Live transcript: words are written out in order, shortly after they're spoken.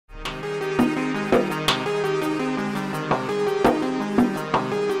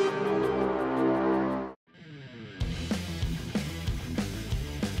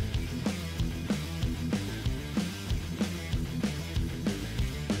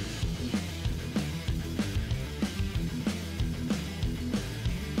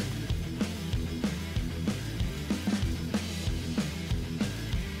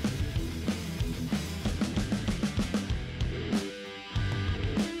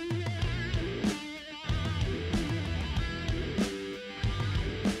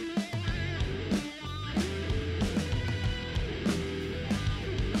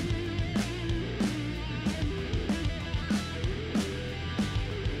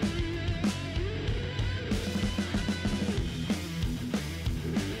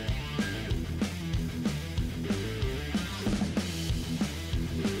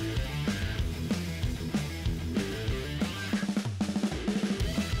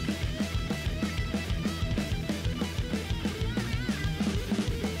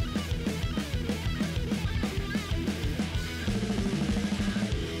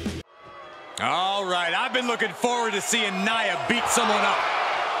All right, I've been looking forward to seeing Nia beat someone up.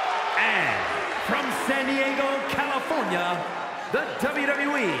 And from San Diego, California, the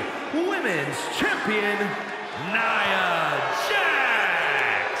WWE Women's Champion, Nia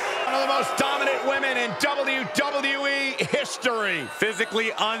Jax. One of the most dominant women in WWE history.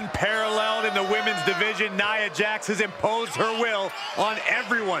 Physically unparalleled in the women's division, Nia Jax has imposed her will on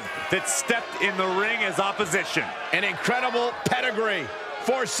everyone that stepped in the ring as opposition. An incredible pedigree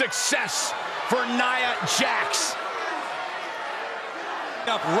for success for Nia Jax.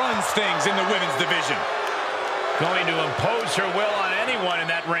 Runs things in the women's division. Going to impose her will on anyone in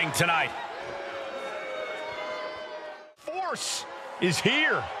that ring tonight. Force is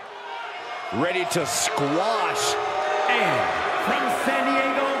here. Ready to squash. And from San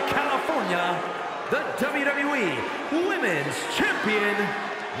Diego, California, the WWE Women's Champion,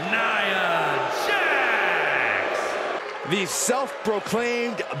 Nia Jax. The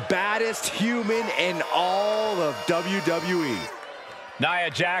self-proclaimed baddest human in all of WWE. Nia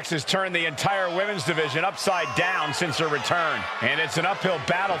Jax has turned the entire women's division upside down since her return. And it's an uphill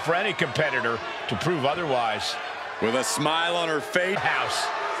battle for any competitor to prove otherwise. With a smile on her face. House.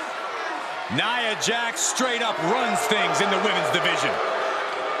 Nia Jax straight up runs things in the women's division.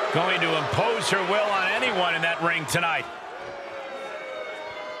 Going to impose her will on anyone in that ring tonight.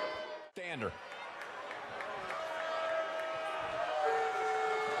 Stander.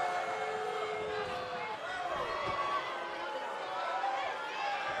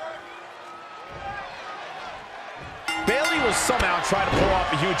 Bayley will somehow try to pull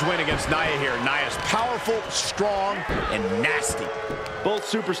off a huge win against Nia here. Nia's powerful, strong, and nasty. Both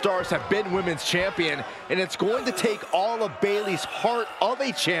superstars have been women's champion, and it's going to take all of Bayley's heart of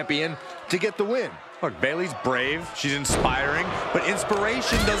a champion to get the win. Look, Bayley's brave, she's inspiring, but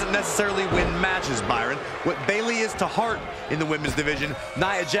inspiration doesn't necessarily win matches, Byron. What Bayley is to heart in the women's division,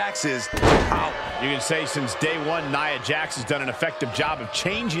 Nia Jax is out. You can say since day one, Nia Jax has done an effective job of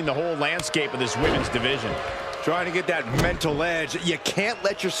changing the whole landscape of this women's division. Trying to get that mental edge. You can't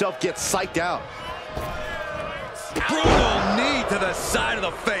let yourself get psyched out. Brutal knee to the side of the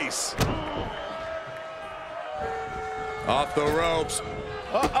face. Off the ropes.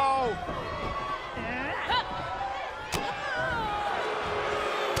 Uh-oh.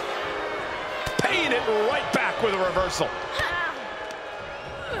 Paying it right back with a reversal.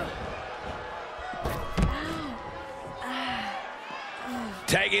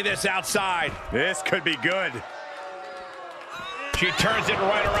 Taking this outside. This could be good. She turns it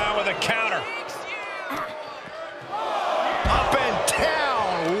right around with a counter. Up and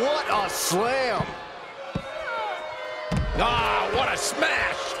down. What a slam. Ah, what a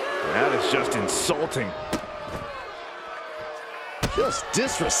smash. That is just insulting. Just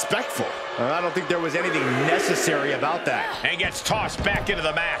disrespectful. I don't think there was anything necessary about that. And gets tossed back into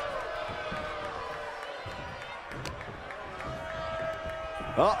the mat.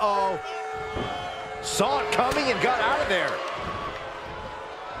 Uh-oh. Saw it coming and got out of there.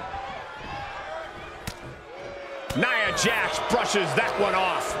 Nia Jax brushes that one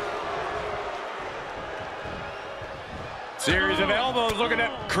off. Series of elbows looking to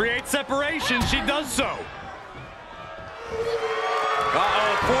create separation. She does so.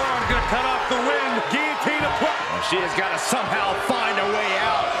 Uh-oh, forearm gonna cut off the wind. Guillotine applied. Well, she has got to somehow find a way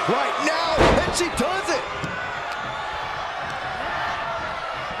out right now, and she does it.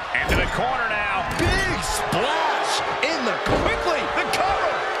 Into the corner now. Big splash in the quickly the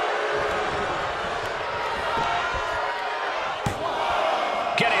cover.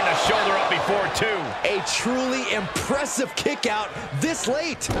 Getting the shoulder up before two. A truly impressive kick out this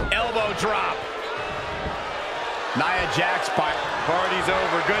late. Elbow drop. Nia Jax by. Party's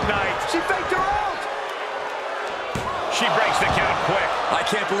over. Good night. She faked her out. She breaks the count quick. I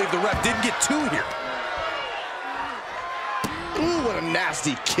can't believe the ref didn't get two here. Ooh, what a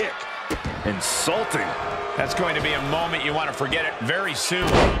nasty kick. Insulting. That's going to be a moment you want to forget it very soon.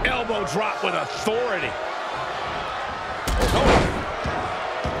 Elbow drop with authority. Oh.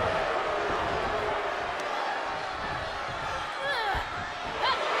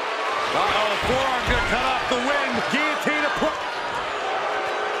 Uh-oh, forearm gonna cut off the wind. Guillotine applied.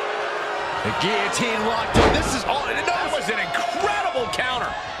 The guillotine locked in. This is all. That was an incredible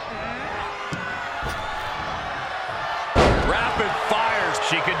counter. Rapid fires.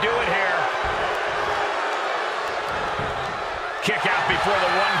 She could do it here. Kick out before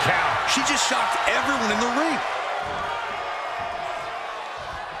the one count. She just shocked everyone in the ring.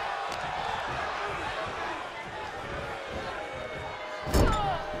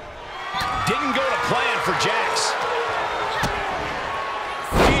 Didn't go to plan for Jax.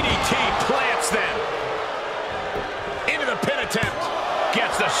 DDT plants them. Into the pin attempt.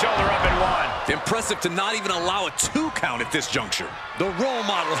 Gets the shoulder up and one. Impressive to not even allow a 2 count at this juncture. The role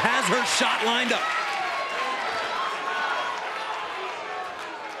model has her shot lined up.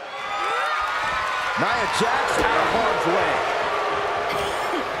 Nia Jax out of harm's way.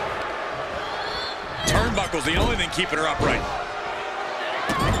 Turnbuckle's the only thing keeping her upright.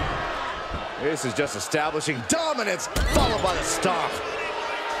 This is just establishing dominance, followed by the stomp.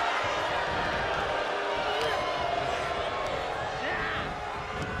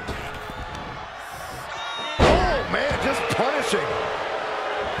 Oh, man, just punishing.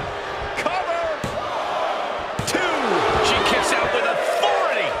 Cover! 2. She kicks out with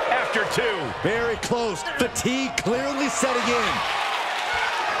authority after 2. Very close. Fatigue clearly setting in.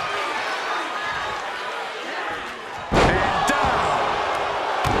 And down.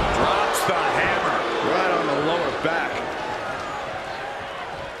 Drops the hammer. Right on the lower back.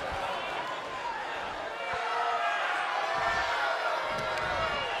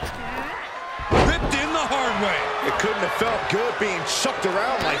 Ripped in the hard way. It couldn't have felt good being chucked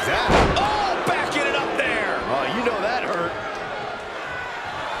around like that. Oh, backing it up there. Oh, you know that hurt.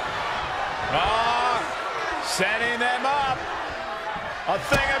 Setting them up. A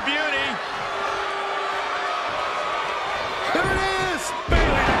thing of beauty. There it is!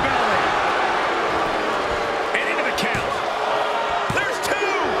 Bayley to belly. And into the count. There's 2.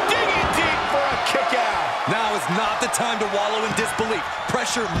 Digging deep for a kick out. Now is not the time to wallow in disbelief.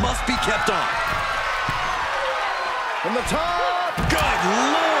 Pressure must be kept on. From the top! Good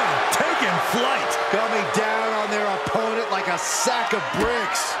Lord, taking flight. Coming down on their opponent like a sack of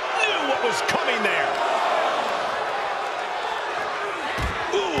bricks. Knew what was coming there.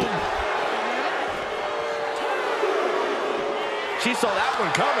 She saw that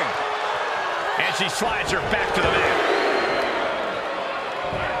one coming. And she slides her back to the mat.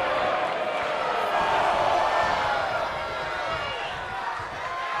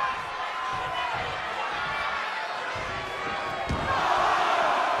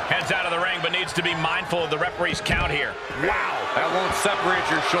 Heads out of the ring, but needs to be mindful of the referee's count here. Wow. That won't separate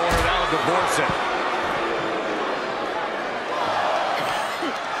your shoulder. That'll divorce it.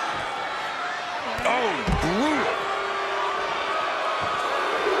 Oh, brutal.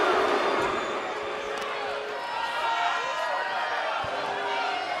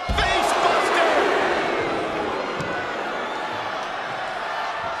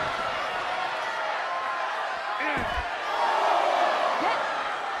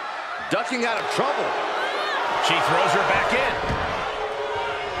 Ducking out of trouble. She throws her back in.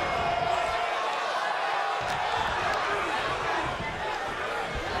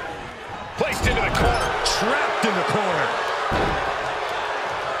 Placed into the corner. Trapped in the corner.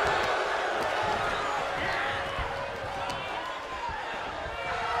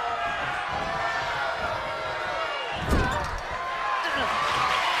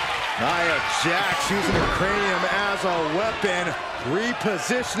 Nia Jax using her cranium as a weapon,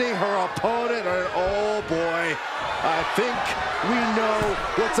 repositioning her opponent, and oh boy, I think we know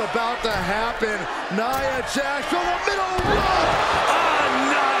what's about to happen. Nia Jax from the middle rope,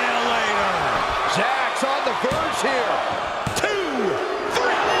 annihilator. Jax on the verge here. 2, 3,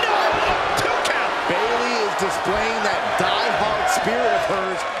 no, 2 count. Bayley is displaying that die-hard spirit of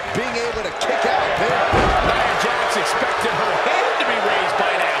hers, being able to kick out there. Nia Jax expected her head to be raised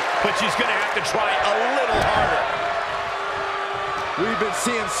by now, but she's going to have to try a little harder. We've been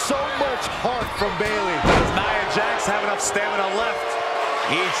seeing so much heart from Bayley. Does Nia Jax have enough stamina left?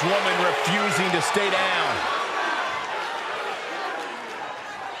 Each woman refusing to stay down.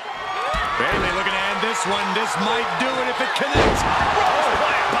 Bayley looking to end this one. This might do it if it connects. Rose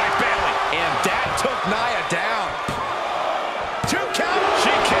plant by Bayley. And that took Nia down. 2 count. She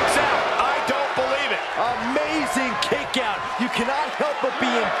kicks out. I don't believe it. Amazing kick out. You cannot help but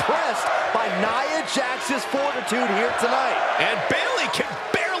be impressed by Nia Jax's fortitude here tonight. And Bayley can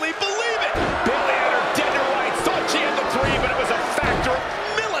barely believe it. Bayley had her dead to rights. Thought she had the 3, but it was a factor of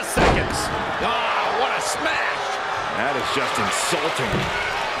milliseconds. Ah, what a smash. That is just insulting.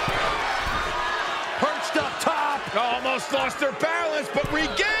 Perched up top. Almost lost her balance, but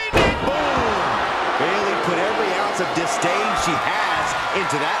regained it. Boom! Bayley put every ounce of disdain she has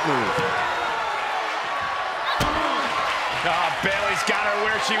into that move. Bayley's got her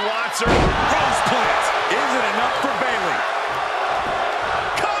where she wants her. Rose plant. Is it enough for Bayley?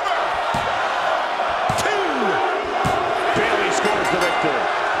 Cover. 2. Bayley scores the victory.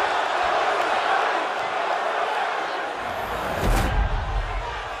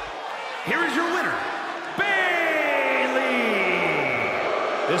 Here is your winner, Bayley.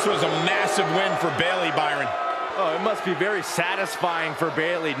 This was a massive win for Bayley, Byron. Oh, it must be very satisfying for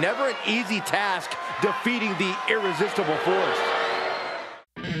Bayley. Never an easy task defeating the irresistible force.